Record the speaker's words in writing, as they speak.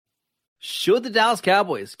Should the Dallas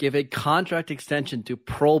Cowboys give a contract extension to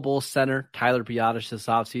Pro Bowl center Tyler Biadasz this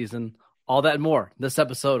offseason? All that and more in this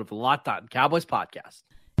episode of the Locked On Cowboys podcast.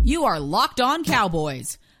 You are Locked On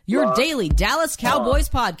Cowboys, your daily Dallas Cowboys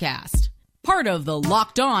podcast. Part of the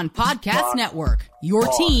Locked On Podcast Network, your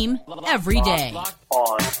team every day. Locked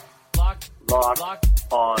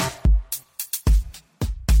On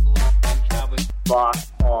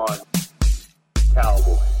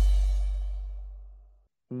Cowboys.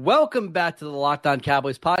 Welcome back to the Locked On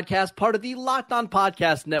Cowboys podcast, part of the Locked On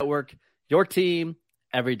Podcast Network, your team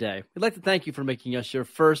every day. We'd like to thank you for making us your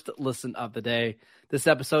first listen of the day. This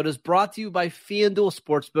episode is brought to you by FanDuel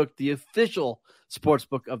Sportsbook, the official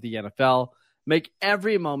sportsbook of the NFL. Make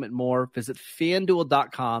every moment more. Visit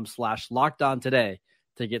FanDuel.com/LockedOn today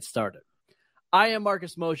to get started. I am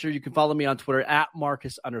Marcus Mosher. You can follow me on Twitter at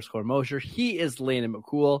Marcus_Mosher. He is Landon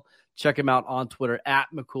McCool. Check him out on Twitter at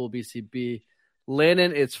McCoolBCB.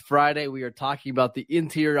 Landon, it's Friday. We are talking about the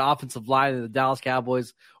interior offensive line of the Dallas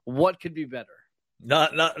Cowboys. What could be better?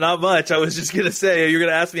 Not much. I was just going to say, you're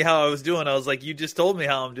going to ask me how I was doing. I was like, you just told me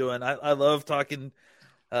how I'm doing. I love talking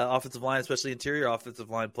offensive line, especially interior offensive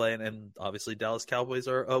line play. And obviously Dallas Cowboys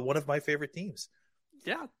are one of my favorite teams.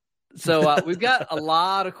 Yeah. So we've got a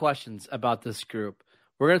lot of questions about this group.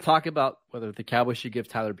 We're going to talk about whether the Cowboys should give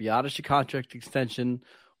Tyler Biadasz a contract extension,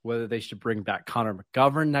 whether they should bring back Connor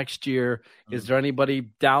McGovern next year. Is there anybody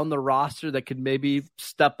down the roster that could maybe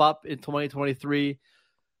step up in 2023?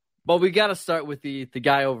 But we got to start with the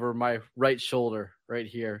guy over my right shoulder right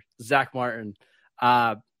here, Zach Martin.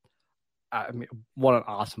 I mean, what an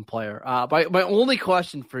awesome player. My only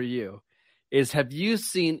question for you is, have you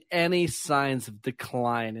seen any signs of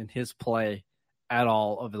decline in his play at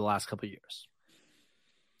all over the last couple of years?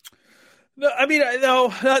 No, I mean, no,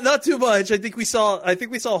 not too much. I think we saw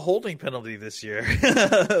a holding penalty this year,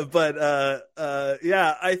 but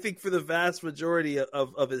yeah, I think for the vast majority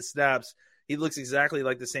of his snaps, he looks exactly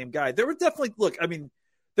like the same guy. There were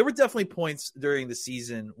definitely points during the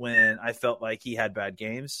season when I felt like he had bad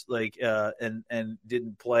games, and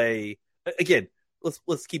didn't play. Again,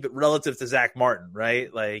 let's keep it relative to Zach Martin, right?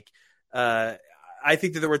 I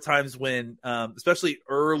think that there were times when, especially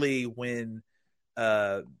early when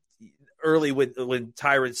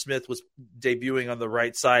Tyron Smith was debuting on the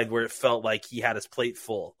right side, where it felt like he had his plate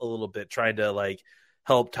full a little bit, trying to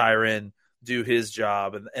help Tyron do his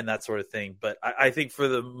job and that sort of thing. But I think for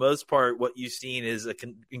the most part, what you've seen is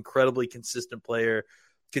incredibly consistent player,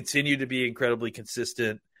 continue to be incredibly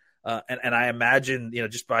consistent. And I imagine,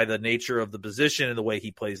 just by the nature of the position and the way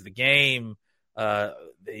he plays the game,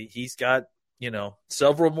 he's got,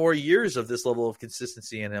 several more years of this level of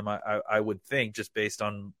consistency in him, I would think, just based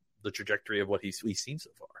on the trajectory of what we've seen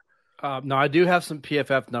so far. Now, I do have some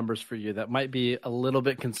PFF numbers for you that might be a little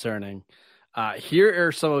bit concerning. Here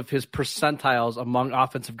are some of his percentiles among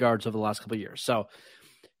offensive guards over the last couple of years. So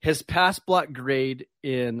his pass block grade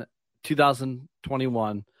in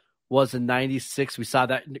 2021 was a 96. We saw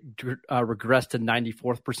that regress to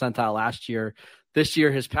 94th percentile last year. This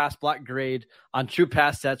year, his pass block grade on true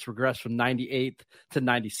pass sets regressed from 98th to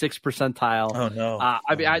 96th percentile. Oh, no.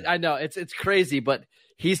 I know it's crazy, but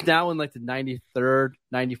he's now in the 93rd,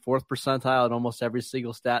 94th percentile in almost every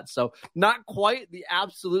single stat. So not quite the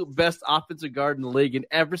absolute best offensive guard in the league in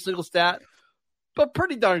every single stat, but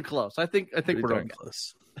pretty darn close. I think we're darn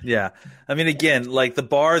close. Yeah. I mean, again, the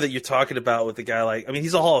bar that you're talking about with the guy,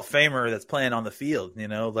 he's a Hall of Famer that's playing on the field,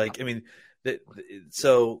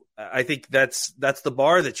 so I think that's the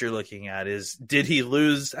bar that you're looking at is, did he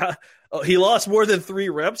lose? He lost more than 3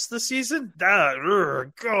 reps this season.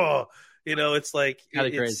 It's kind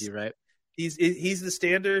of crazy, right? He's the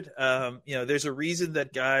standard. There's a reason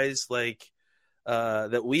that guys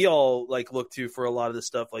that we all look to for a lot of the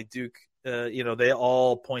stuff, like Duke, they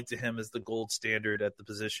all point to him as the gold standard at the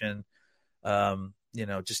position.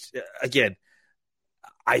 Just again,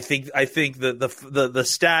 I think the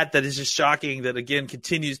stat that is just shocking, that again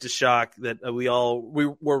continues to shock, that we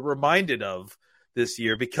were reminded of this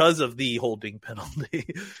year because of the holding penalty,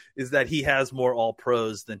 is that he has more all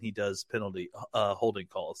pros than he does holding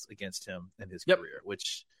calls against him in his career,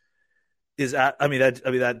 which is that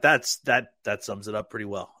sums it up pretty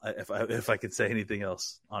well. If I could say anything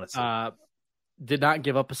else, honestly. Did not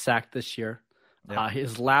give up a sack this year. Yep.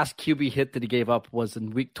 His last QB hit that he gave up was in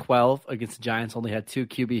week 12 against the Giants. Only had 2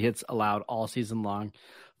 QB hits allowed all season long.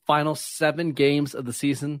 Final 7 games of the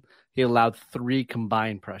season, he allowed 3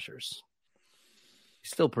 combined pressures.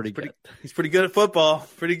 He's still pretty good. He's pretty good at football.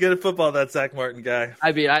 Pretty good at football, that Zach Martin guy.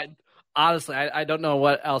 I mean, honestly, I don't know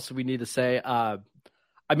what else we need to say. I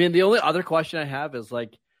mean, the only other question I have is,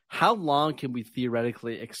 how long can we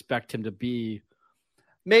theoretically expect him to be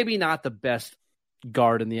maybe not the best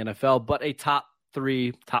guard in the NFL, but a top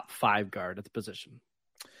 3, top 5 guard at the position.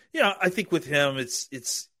 Yeah, I think with him,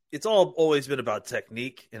 it's always been about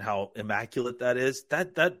technique and how immaculate that is.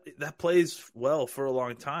 That plays well for a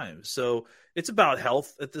long time. So it's about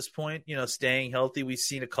health at this point. Staying healthy. We've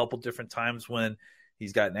seen a couple different times when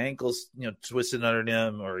he's gotten ankles, twisted under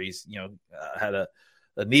him, or he's had a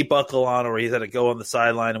knee buckle on, or he's had to go on the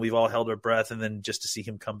sideline, and we've all held our breath. And then just to see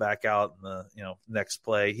him come back out in the next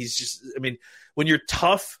play, he's just. I mean, when you're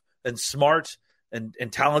tough and smart and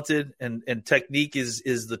talented, and technique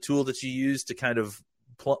is the tool that you use to kind of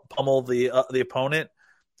pummel the opponent,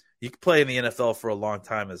 you can play in the NFL for a long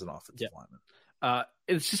time as an offensive lineman.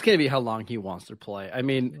 It's just going to be how long he wants to play. I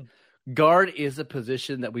mean, guard is a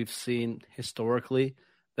position that we've seen historically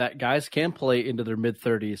that guys can play into their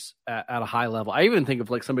mid-30s at a high level. I even think of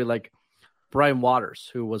like somebody like Brian Waters,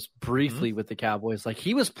 who was briefly with the Cowboys. Like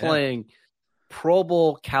he was playing Pro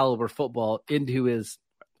Bowl caliber football into his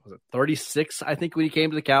 36, I think, when he came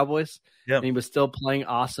to the Cowboys. Yep. And he was still playing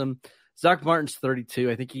awesome. Zach Martin's 32.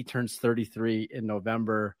 I think he turns 33 in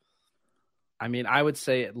November. I mean, I would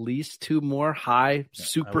say at least 2 more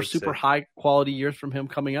super high quality years from him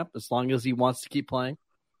coming up, as long as he wants to keep playing.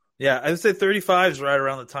 Yeah, I would say 35 is right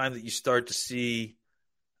around the time that you start to see,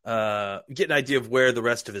 get an idea of where the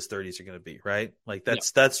rest of his 30s are going to be, right? Like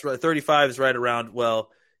that's 35 is right around,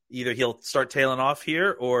 well, either he'll start tailing off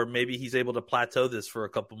here, or maybe he's able to plateau this for a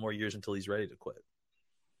couple more years until he's ready to quit.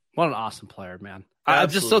 What an awesome player, man. Absolutely. I'm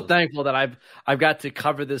just so thankful that I've got to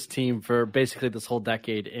cover this team for basically this whole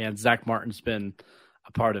decade, and Zach Martin's been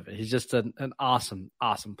a part of it. He's just an awesome,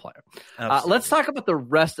 awesome player. Let's talk about the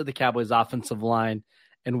rest of the Cowboys offensive line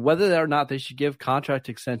and whether or not they should give contract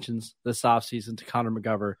extensions this offseason to Connor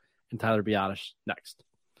McGovern and Tyler Biadasz next.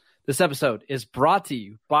 This episode is brought to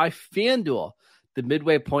you by FanDuel. The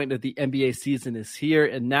midway point of the NBA season is here,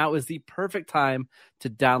 and now is the perfect time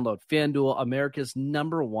to download FanDuel, America's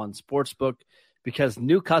 #1 sportsbook, because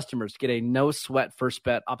new customers get a no-sweat first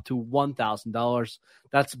bet up to $1,000.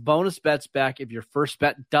 That's bonus bets back if your first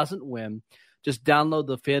bet doesn't win. Just download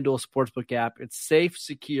the FanDuel Sportsbook app. It's safe,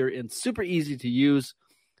 secure, and super easy to use.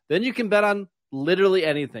 Then you can bet on literally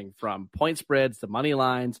anything from point spreads to money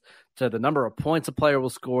lines to the number of points a player will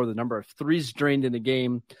score, the number of threes drained in a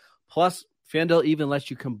game. Plus, FanDuel even lets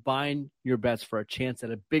you combine your bets for a chance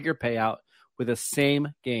at a bigger payout with a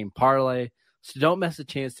same-game parlay. So don't miss a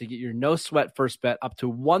chance to get your no-sweat first bet up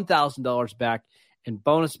to $1,000 back in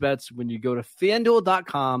bonus bets when you go to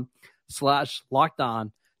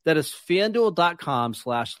FanDuel.com/LockedOn. That is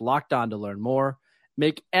FanDuel.com/LockedOn to learn more.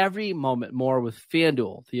 Make every moment more with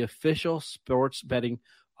FanDuel, the official sports betting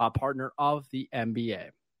partner of the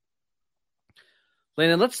NBA.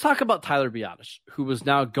 Landon, let's talk about Tyler Biadasz, who was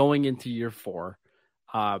now going into year 4.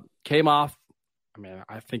 Came off,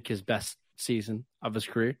 I think his best season of his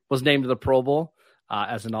career. Was named to the Pro Bowl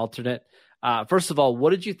as an alternate. First of all,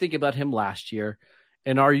 what did you think about him last year?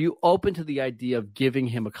 And are you open to the idea of giving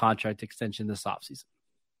him a contract extension this offseason?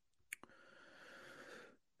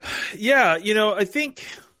 Yeah, I think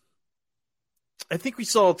we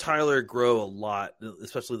saw Tyler grow a lot,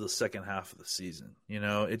 especially the second half of the season.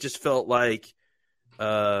 It just felt like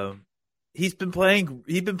he's been playing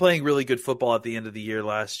really good football at the end of the year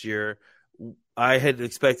last year. I had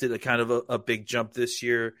expected a kind of a big jump this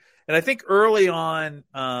year, and I think early on,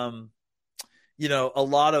 a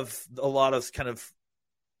lot of kind of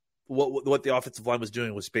what the offensive line was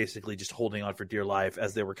doing was basically just holding on for dear life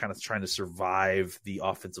as they were kind of trying to survive the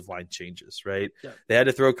offensive line changes, right? Yeah. They had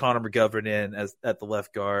to throw Connor McGovern in at the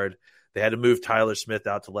left guard. They had to move Tyler Smith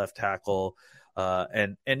out to left tackle.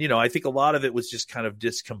 And I think a lot of it was just kind of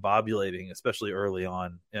discombobulating, especially early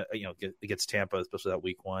on, against Tampa, especially that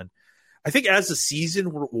week 1. I think as the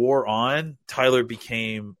season wore on, Tyler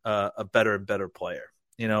became a better and better player.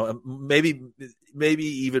 Maybe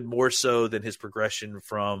even more so than his progression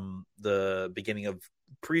from the beginning of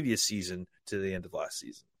previous season to the end of last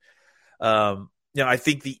season. I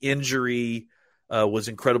think the injury was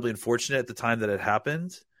incredibly unfortunate at the time that it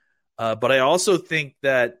happened. But I also think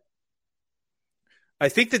that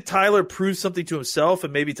Tyler proved something to himself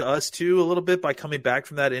and maybe to us too a little bit by coming back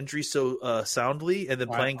from that injury so soundly and then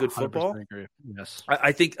playing good football. Agree. Yes,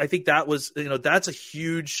 I think that was that's a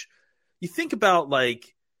huge. You think about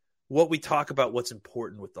like what we talk about, what's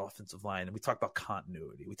important with the offensive line, and we talk about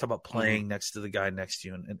continuity. We talk about playing next to the guy next to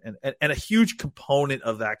you, and a huge component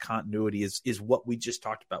of that continuity is what we just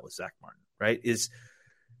talked about with Zach Martin, right? Is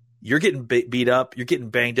you're getting beat up, you're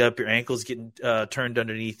getting banged up, your ankle's getting turned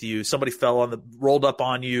underneath you. Somebody rolled up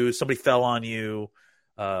on you. Somebody fell on you.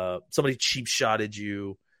 Somebody cheap shotted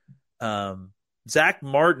you. Zach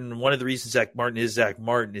Martin, one of the reasons Zach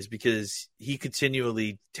Martin is because he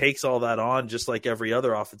continually takes all that on just like every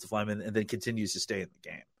other offensive lineman and then continues to stay in the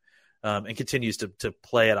game and continues to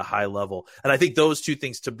play at a high level. And I think those two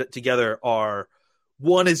things together are,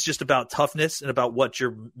 one is just about toughness and about what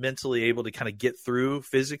you're mentally able to kind of get through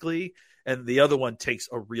physically. And the other one takes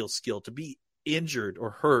a real skill to be injured or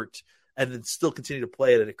hurt and then still continue to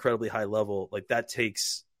play at an incredibly high level. Like that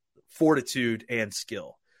takes fortitude and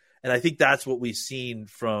skill. And I think that's what we've seen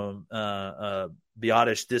from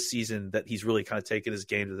Biadasz this season, that he's really kind of taken his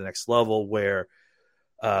game to the next level where,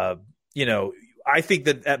 I think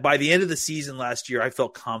that by the end of the season last year, I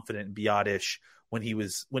felt confident in Biadasz when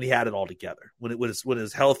he had it all together, when it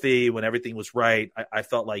was healthy, when everything was right. I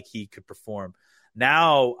felt like he could perform.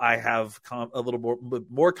 Now I have a little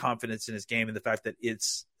more confidence in his game, and the fact that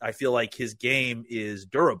I feel like his game is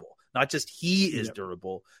durable. Not just he is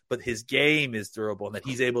durable, but his game is durable, and that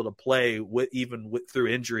he's able to play through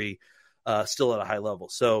injury, still at a high level.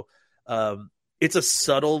 So it's a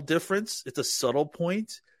subtle difference. It's a subtle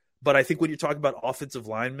point. But I think when you're talking about offensive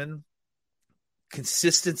linemen,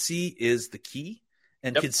 consistency is the key,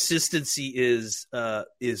 and consistency is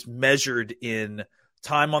measured in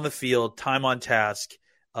time on the field, time on task,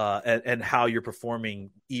 and how you're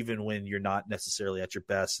performing even when you're not necessarily at your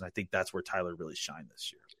best. And I think that's where Tyler really shined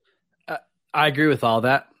this year. I agree with all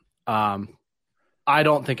that. I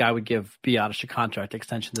don't think I would give Biadasz a contract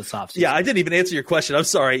extension this offseason. Yeah, I didn't even answer your question. I'm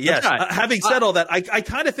sorry. Yes. Right. Having said all that, I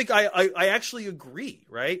kind of think I actually agree,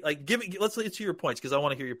 right? Like, let's get to your points because I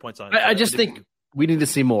want to hear your points on it. I just think we need to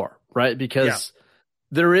see more, right? Because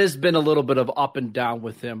there has been a little bit of up and down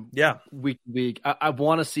with him week to week. I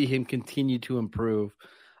want to see him continue to improve.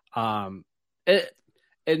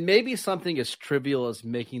 And maybe something as trivial as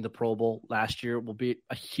making the Pro Bowl last year will be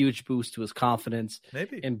a huge boost to his confidence.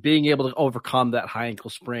 Maybe. And being able to overcome that high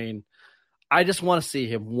ankle sprain. I just want to see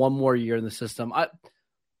him one more year in the system.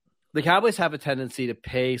 The Cowboys have a tendency to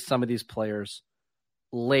pay some of these players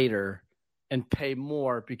later and pay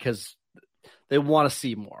more because they want to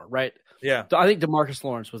see more, right? Yeah. I think DeMarcus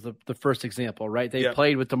Lawrence was the first example, right? They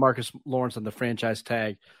played with DeMarcus Lawrence on the franchise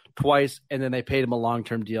tag twice, and then they paid him a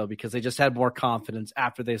long-term deal because they just had more confidence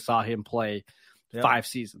after they saw him play 5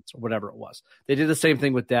 seasons or whatever it was. They did the same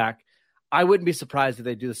thing with Dak. I wouldn't be surprised if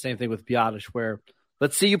they do the same thing with Biadasz, where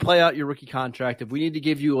let's see you play out your rookie contract. If we need to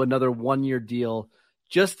give you another 1-year deal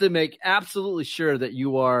just to make absolutely sure that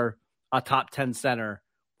you are a top 10 center,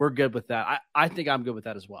 we're good with that. I think I'm good with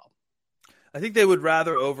that as well. I think they would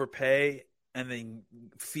rather overpay and then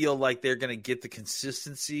feel like they're going to get the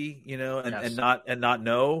consistency, and not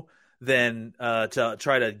know, than to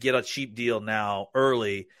try to get a cheap deal now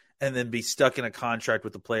early and then be stuck in a contract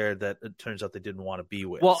with a player that it turns out they didn't want to be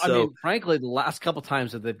with. Well, I mean, frankly, the last couple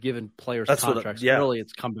times that they've given players contracts early,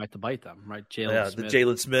 it's come back to bite them, right?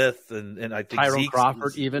 Jalen Smith and I think Tyrone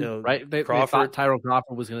Crawford even, right? They thought Tyrone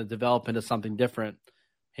Crawford was going to develop into something different.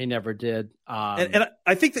 He never did. And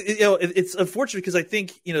I think that, it's unfortunate because I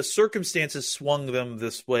think, circumstances swung them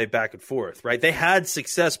this way back and forth, right? They had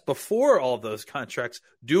success before all those contracts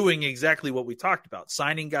doing exactly what we talked about,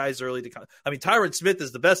 signing guys early Tyron Smith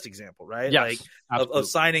is the best example, right? Yes, of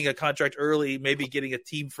signing a contract early, maybe getting a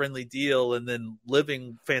team-friendly deal and then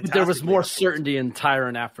living fantastic. There was more certainty in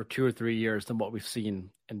Tyron after 2 or 3 years than what we've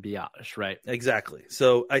seen in Biadasz, right? Exactly.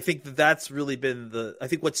 So I think that's really been I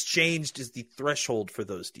think what's changed is the threshold for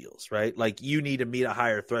those deals, right? Like you need to meet a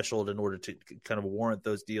higher threshold in order to kind of warrant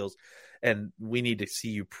those deals. And we need to see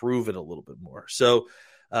you prove it a little bit more. So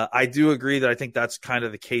I do agree that I think that's kind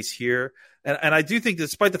of the case here. And I do think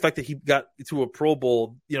despite the fact that he got to a Pro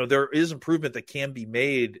Bowl, there is improvement that can be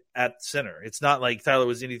made at center. It's not like Tyler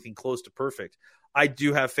was anything close to perfect. I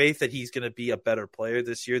do have faith that he's going to be a better player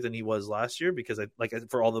this year than he was last year because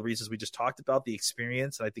for all the reasons we just talked about, the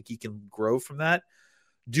experience, and I think he can grow from that.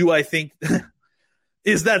 Do I think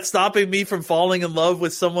is that stopping me from falling in love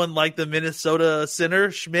with someone like the Minnesota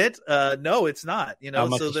center Schmidt? No, it's not.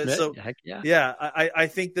 Heck yeah. Yeah, I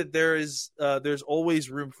think that there's always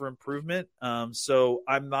room for improvement. So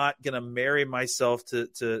I'm not going to marry myself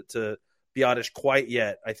to Biadasz quite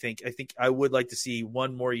yet. I think I would like to see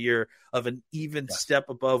one more year of an even step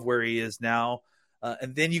above where he is now.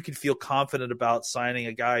 And then you can feel confident about signing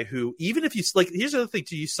a guy who, even if you here's the other thing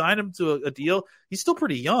too, you sign him to a deal. He's still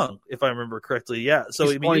pretty young, if I remember correctly. Yeah. So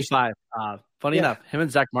he's 25. Funny enough, him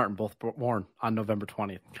and Zach Martin both born on November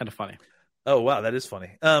 20th. Kind of funny. Oh, wow. That is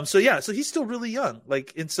funny. So he's still really young.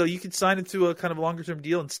 And so you could sign him to a kind of longer term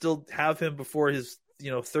deal and still have him before his,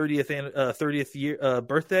 30th year,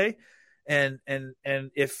 birthday. And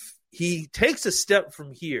if he takes a step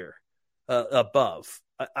from here above,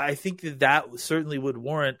 I think that certainly would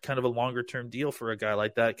warrant kind of a longer term deal for a guy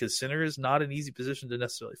like that, because center is not an easy position to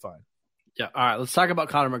necessarily find. Yeah. All right. Let's talk about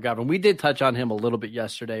Connor McGovern. We did touch on him a little bit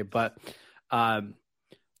yesterday, but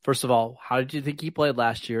first of all, how did you think he played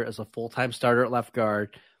last year as a full-time starter at left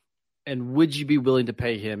guard? And would you be willing to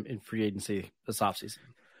pay him in free agency this offseason?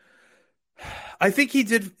 I think he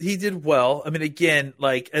did well. I mean, again,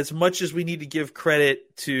 like, as much as we need to give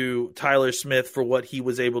credit to Tyler Smith for what he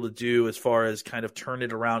was able to do as far as kind of turn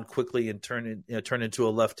it around quickly and turn into a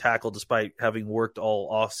left tackle despite having worked all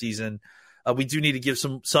off season, we do need to give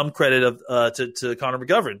some credit to Connor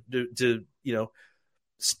McGovern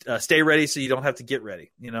to stay ready so you don't have to get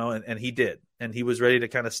ready, and he did, and he was ready to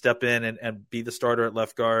kind of step in and be the starter at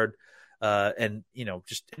left guard, and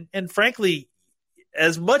frankly,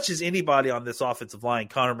 as much as anybody on this offensive line,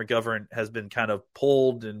 Connor McGovern has been kind of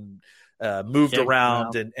pulled and moved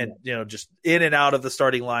around and just in and out of the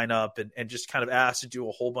starting lineup and just kind of asked to do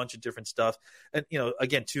a whole bunch of different stuff. And,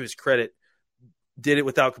 again, to his credit, did it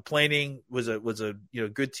without complaining, was a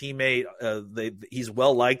good teammate. He's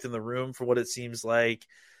well liked in the room for what it seems like.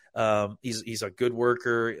 He's a good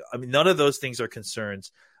worker. I mean, none of those things are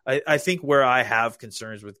concerns. I think where I have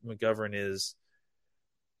concerns with McGovern is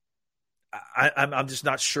I'm just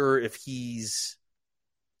not sure if he's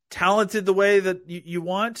talented the way that you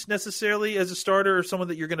want necessarily as a starter, or someone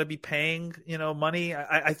that you're going to be paying, money.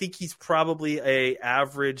 I think he's probably a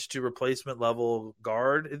average to replacement level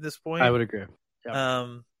guard at this point. I would agree.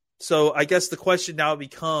 Yeah. So I guess the question now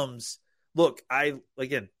becomes, look,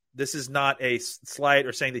 this is not a slight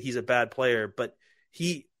or saying that he's a bad player, but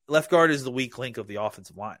left guard is the weak link of the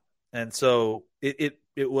offensive line. And so it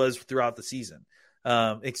was throughout the season.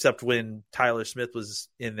 Except when Tyler Smith was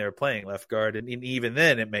in there playing left guard, and even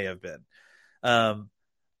then it may have been.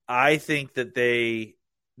 I think that they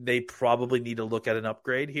probably need to look at an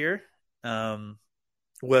upgrade here,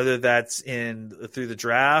 whether that's through the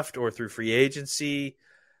draft or through free agency.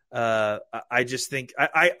 I just think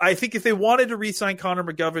I think if they wanted to re-sign Connor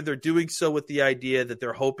McGovern, they're doing so with the idea that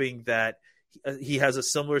they're hoping that he has a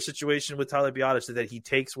similar situation with Tyler Biadasz, so that he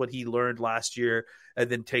takes what he learned last year and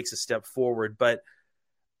then takes a step forward. But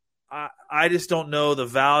I just don't know the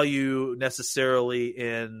value necessarily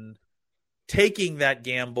in taking that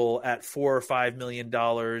gamble at $4 or $5 million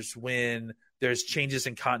when there's changes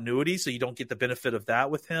in continuity, so you don't get the benefit of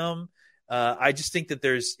that with him. I just think that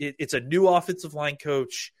it's a new offensive line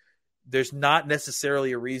coach. There's not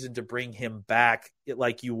necessarily a reason to bring him back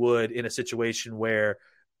like you would in a situation where,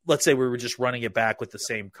 let's say, we were just running it back with the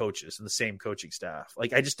same coaches and the same coaching staff.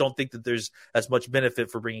 Like, I just don't think that there's as much benefit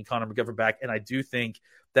for bringing Connor McGovern back. And I do think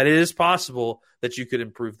that it is possible that you could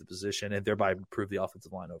improve the position and thereby improve the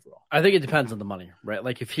offensive line overall. I think it depends on the money, right?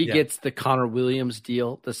 Like, if he gets the Connor Williams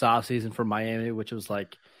deal this offseason for Miami, which was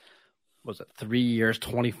 3 years,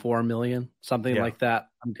 $24 million, something like that,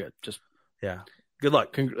 I'm good. Just good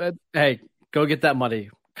luck. Hey, go get that money,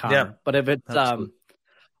 Connor. Yeah, but if it's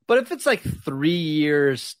But if it's like 3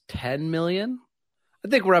 years, $10 million, I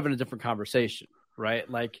think we're having a different conversation, right?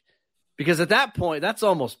 Like, because at that point, that's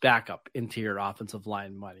almost backup interior offensive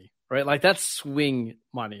line money, right? Like, that's swing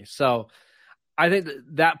money. So I think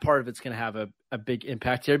that part of it's going to have a big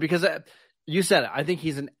impact here, because you said it, I think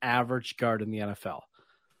he's an average guard in the NFL.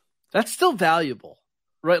 That's still valuable,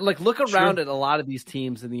 right? Like, look around at a lot of these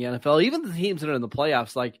teams in the NFL, even the teams that are in the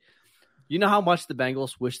playoffs. Like, you know how much the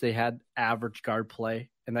Bengals wish they had average guard play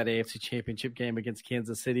in that AFC Championship game against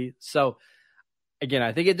Kansas City. So, again,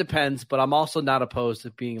 I think it depends, but I'm also not opposed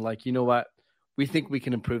to being like, you know what, we think we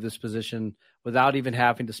can improve this position without even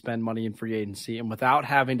having to spend money in free agency and without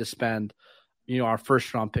having to spend, our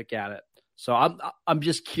first round pick at it. So I'm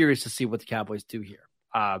just curious to see what the Cowboys do here,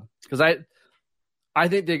 because I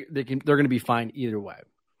think they're going to be fine either way.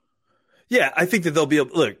 Yeah, I think that they'll be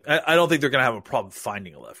able – look, I don't think they're going to have a problem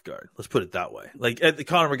finding a left guard. Let's put it that way. Like,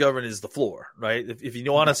 Connor McGovern is the floor, right? If you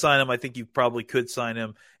want to sign him, I think you probably could sign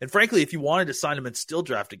him. And frankly, if you wanted to sign him and still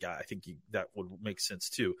draft a guy, I think that would make sense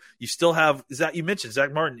too. You still have – you mentioned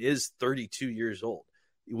Zach Martin is 32 years old.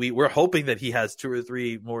 We're hoping that he has 2 or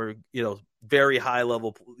 3 more, very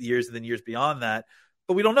high-level years than years beyond that.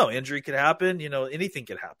 But we don't know. Injury could happen. Anything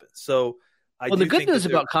could happen. So the good news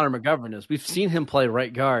about Connor McGovern is we've seen him play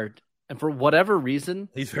right guard. And for whatever reason,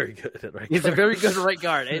 he's very good at right guard. He's a very good right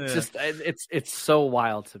guard. It's just it's so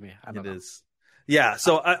wild to me. I don't know. It is. Yeah,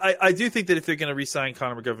 so I do think that if they're going to re-sign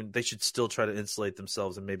Connor McGovern, they should still try to insulate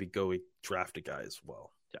themselves and maybe go draft a guy as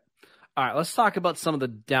well. Yeah. All right, let's talk about some of the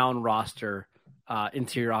down roster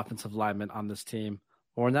interior offensive linemen on this team.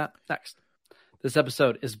 More on that next. This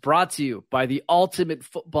episode is brought to you by the Ultimate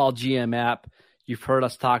Football GM app. You've heard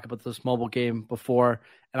us talk about this mobile game before,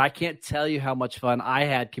 And I can't tell you how much fun I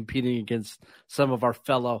had competing against some of our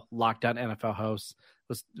fellow Locked On NFL hosts.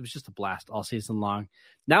 It was just a blast all season long.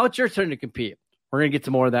 Now it's your turn to compete. We're going to get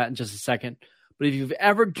to more of that in just a second. But if you've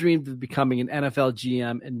ever dreamed of becoming an NFL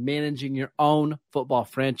GM and managing your own football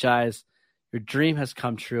franchise, your dream has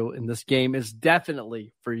come true, and this game is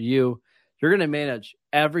definitely for you. You're going to manage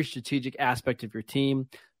every strategic aspect of your team,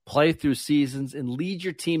 play through seasons, and lead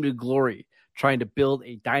your team to glory, trying to build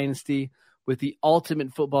a dynasty. With the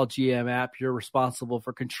Ultimate Football GM app, you're responsible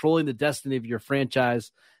for controlling the destiny of your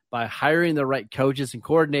franchise by hiring the right coaches and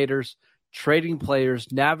coordinators, trading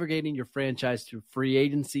players, navigating your franchise through free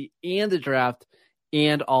agency and the draft,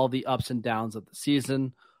 and all the ups and downs of the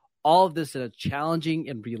season. All of this in a challenging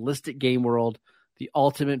and realistic game world. The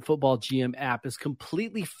Ultimate Football GM app is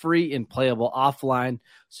completely free and playable offline,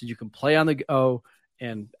 so you can play on the go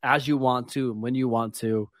and as you want to and when you want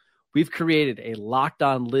to. We've created a Locked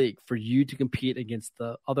On League for you to compete against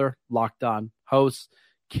the other Locked On hosts.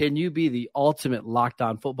 Can you be the ultimate Locked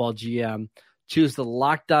On Football GM? Choose the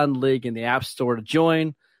Locked On League in the App Store to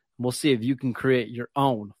join. We'll see if you can create your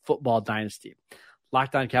own football dynasty.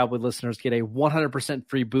 Locked On Cowboy listeners get a 100%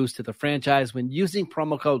 free boost to the franchise when using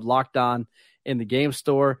promo code Locked On in the game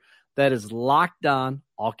store. That is Locked On,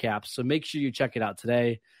 all caps. So make sure you check it out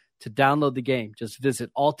today. To download the game, just visit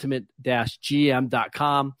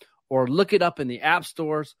ultimate-gm.com or look it up in the app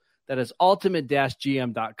stores. That is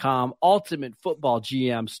ultimate-gm.com. Ultimate Football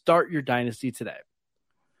GM. Start your dynasty today.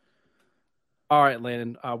 All right,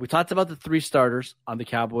 Landon. We talked about the three starters on the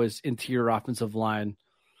Cowboys' interior offensive line.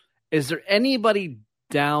 Is there anybody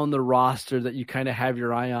down the roster that you kind of have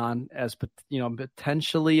your eye on as,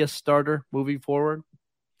 potentially a starter moving forward?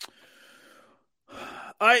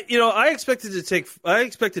 I expected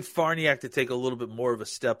Farniak to take a little bit more of a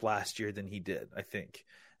step last year than he did, I think.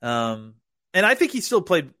 And I think he still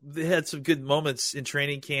had some good moments in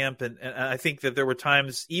training camp. And I think that there were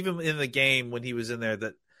times, even in the game when he was in there,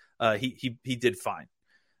 that he did fine.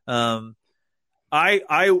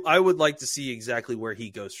 I would like to see exactly where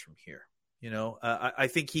he goes from here. I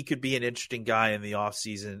think he could be an interesting guy in the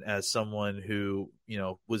offseason as someone who,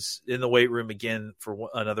 was in the weight room again for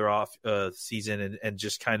another off season and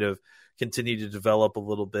just kind of continue to develop a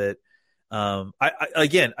little bit. I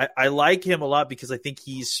like him a lot because I think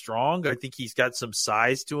he's strong. I think he's got some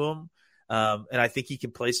size to him. And I think he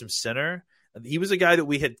can play some center. He was a guy that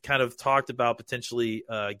we had kind of talked about potentially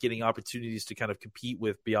getting opportunities to kind of compete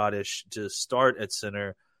with Biadasz to start at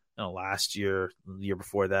center last year, the year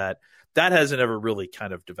before that. That hasn't ever really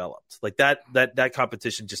kind of developed. Like that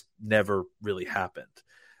competition just never really happened.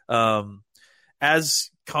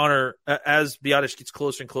 As Biadasz gets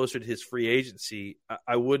closer and closer to his free agency,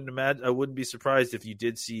 I wouldn't be surprised if you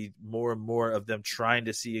did see more and more of them trying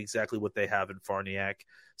to see exactly what they have in Farniak,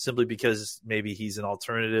 simply because maybe he's a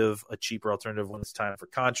cheaper alternative when it's time for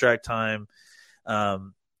contract time.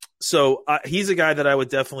 So he's a guy that I would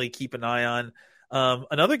definitely keep an eye on.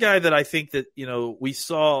 Another guy that I think that, we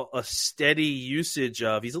saw a steady usage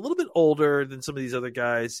of, he's a little bit older than some of these other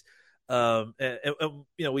guys. And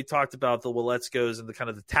we talked about the Waletzkos and the kind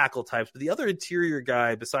of the tackle types, but the other interior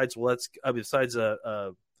guy besides I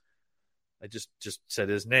just said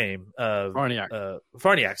his name,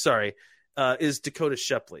 Farniak, sorry, is Dakota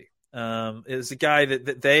Shepley. Is a guy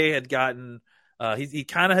that they had gotten. He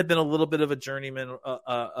kind of had been a little bit of a journeyman,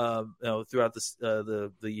 throughout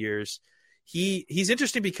the years. He's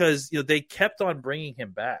interesting because they kept on bringing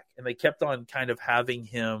him back and they kept on kind of having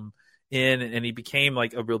him in, and he became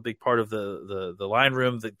like a real big part of the line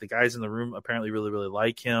room. The guys in the room apparently really, really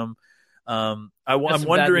like him. I'm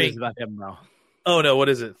wondering about him, bro. Oh no, what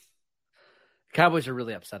is it? Cowboys are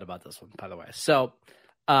really upset about this one, by the way. So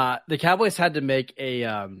the Cowboys had to make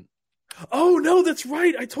a. Oh no, that's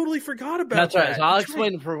right. I totally forgot about that. That's right. So I'll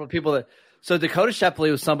explain for people that. So Dakota Shepley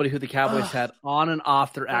was somebody who the Cowboys had on and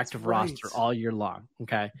off their active roster all year long.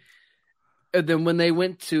 Okay. And then when they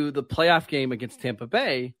went to the playoff game against Tampa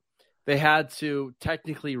Bay, they had to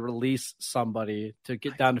technically release somebody to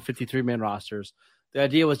get down to 53-man rosters. The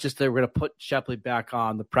idea was just they were going to put Shepley back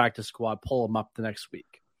on the practice squad, pull him up the next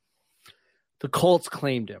week. The Colts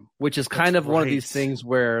claimed him, which is kind of one of these things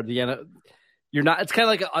where it's kind of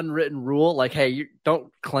like an unwritten rule. Like, hey, you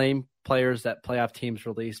don't claim players that playoff teams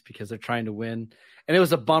release because they're trying to win. And it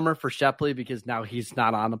was a bummer for Shepley because now he's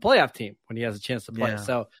not on the playoff team when he has a chance to play. Yeah.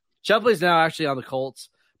 So Shepley's now actually on the Colts.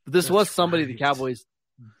 But this was somebody the Cowboys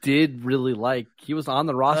did really like. He was on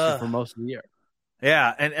the roster for most of the year.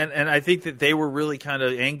 Yeah, and I think that they were really kind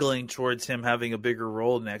of angling towards him having a bigger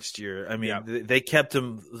role next year. I mean, they kept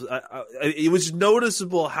him. It was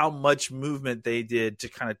noticeable how much movement they did to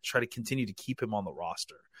kind of try to continue to keep him on the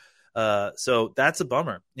roster. So that's a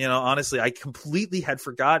bummer. Honestly, I completely had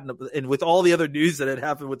forgotten, and with all the other news that had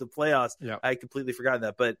happened with the playoffs, I had completely forgotten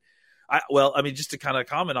that. But just to kind of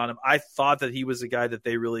comment on him, I thought that he was a guy that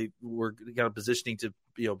they really were kind of positioning to,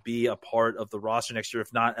 be a part of the roster next year,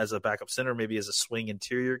 if not as a backup center, maybe as a swing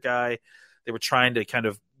interior guy. They were trying to kind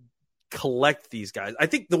of collect these guys. I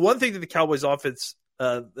think the one thing that the Cowboys offense,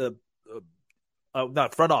 not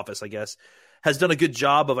front office, I guess, has done a good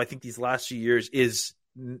job of, I think, these last few years is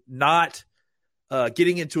not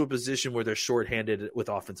getting into a position where they're shorthanded with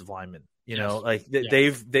offensive linemen.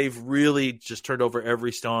 They've really just turned over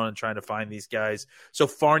every stone and trying to find these guys. So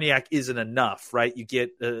Farniak isn't enough, right? You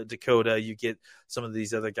get Dakota, you get some of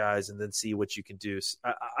these other guys, and then see what you can do. So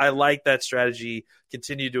I like that strategy.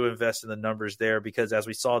 Continue to invest in the numbers there, because as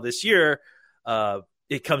we saw this year,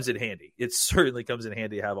 it comes in handy. It certainly comes in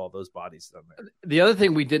handy to have all those bodies down there. The other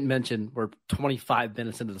thing we didn't mention, we're 25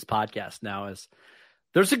 minutes into this podcast now, is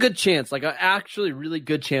there's a good chance, like an actually really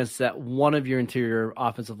good chance, that one of your interior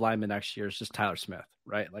offensive linemen next year is just Tyler Smith,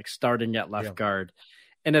 right? Like starting at left guard.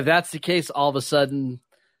 And if that's the case, all of a sudden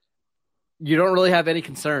you don't really have any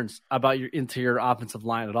concerns about your interior offensive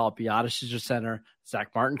line at all. Biadasz is your center, Zach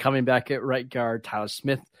Martin coming back at right guard, Tyler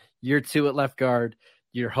Smith year 2 at left guard.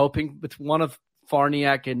 You're hoping with one of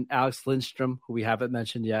Farniak and Alex Lindstrom, who we haven't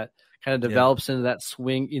mentioned yet, kind of develops into that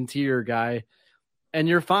swing interior guy, and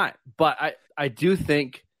you're fine. But I do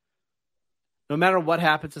think no matter what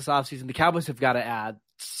happens this offseason, the Cowboys have got to add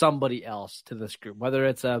somebody else to this group, whether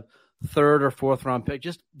it's a 3rd or 4th round pick.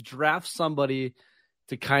 Just draft somebody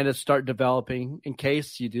to kind of start developing in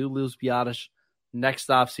case you do lose Biadasz next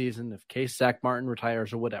offseason, in case Zach Martin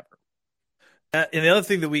retires or whatever. And the other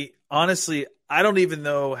thing that we honestly, I don't even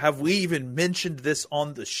know, have we even mentioned this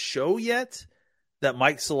on the show yet? That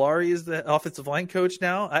Mike Solari is the offensive line coach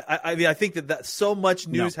now. I mean, I think that so much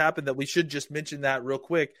news happened that we should just mention that real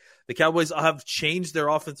quick. The Cowboys have changed their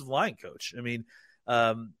offensive line coach. I mean,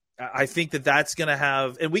 I think that's going to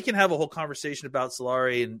have, and we can have a whole conversation about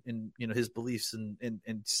Solari and his beliefs and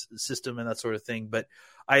system and that sort of thing. But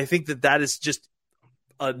I think that is just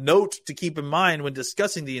a note to keep in mind when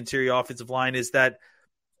discussing the interior offensive line, is that,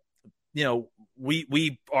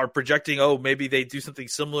 we are projecting, maybe they do something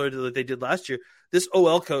similar to what they did last year. This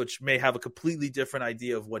OL coach may have a completely different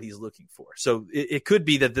idea of what he's looking for. So it could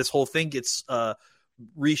be that this whole thing gets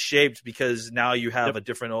reshaped because now you have a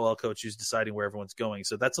different OL coach who's deciding where everyone's going.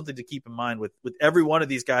 So that's something to keep in mind with every one of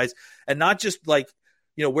these guys, and not just like,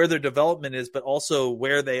 where their development is, but also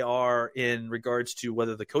where they are in regards to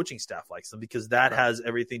whether the coaching staff likes them, because that has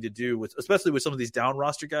everything to do with, especially with some of these down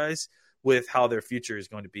roster guys, with how their future is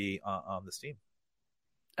going to be on this team.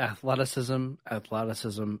 Athleticism.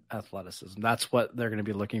 That's what they're going to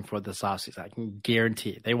be looking for this offseason. I can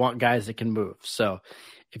guarantee. They want guys that can move. So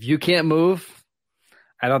if you can't move,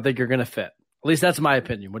 I don't think you're going to fit. At least that's my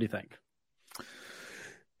opinion. What do you think?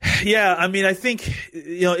 Yeah, I mean, I think,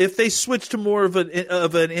 if they switch to more of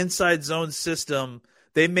an inside zone system,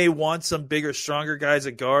 they may want some bigger, stronger guys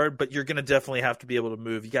at guard, but you're going to definitely have to be able to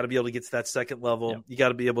move. You got to be able to get to that second level. Yep. You got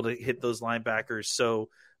to be able to hit those linebackers. So,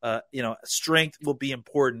 strength will be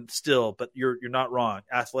important still, but you're not wrong.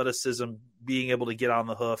 Athleticism, being able to get on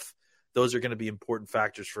the hoof, those are going to be important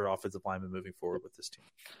factors for offensive linemen moving forward with this team.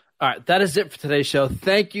 All right, that is it for today's show.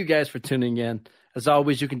 Thank you guys for tuning in. As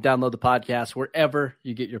always, you can download the podcast wherever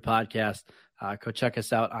you get your podcast. Go check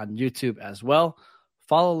us out on YouTube as well.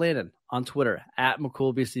 Follow Landon on Twitter at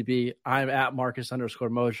McCoolBCB. I'm at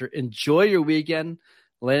Marcus_Mosher. Enjoy your weekend.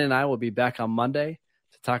 Landon and I will be back on Monday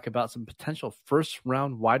to talk about some potential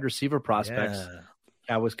first-round wide receiver prospects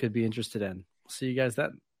Cowboys could be interested in. See you guys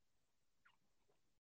then.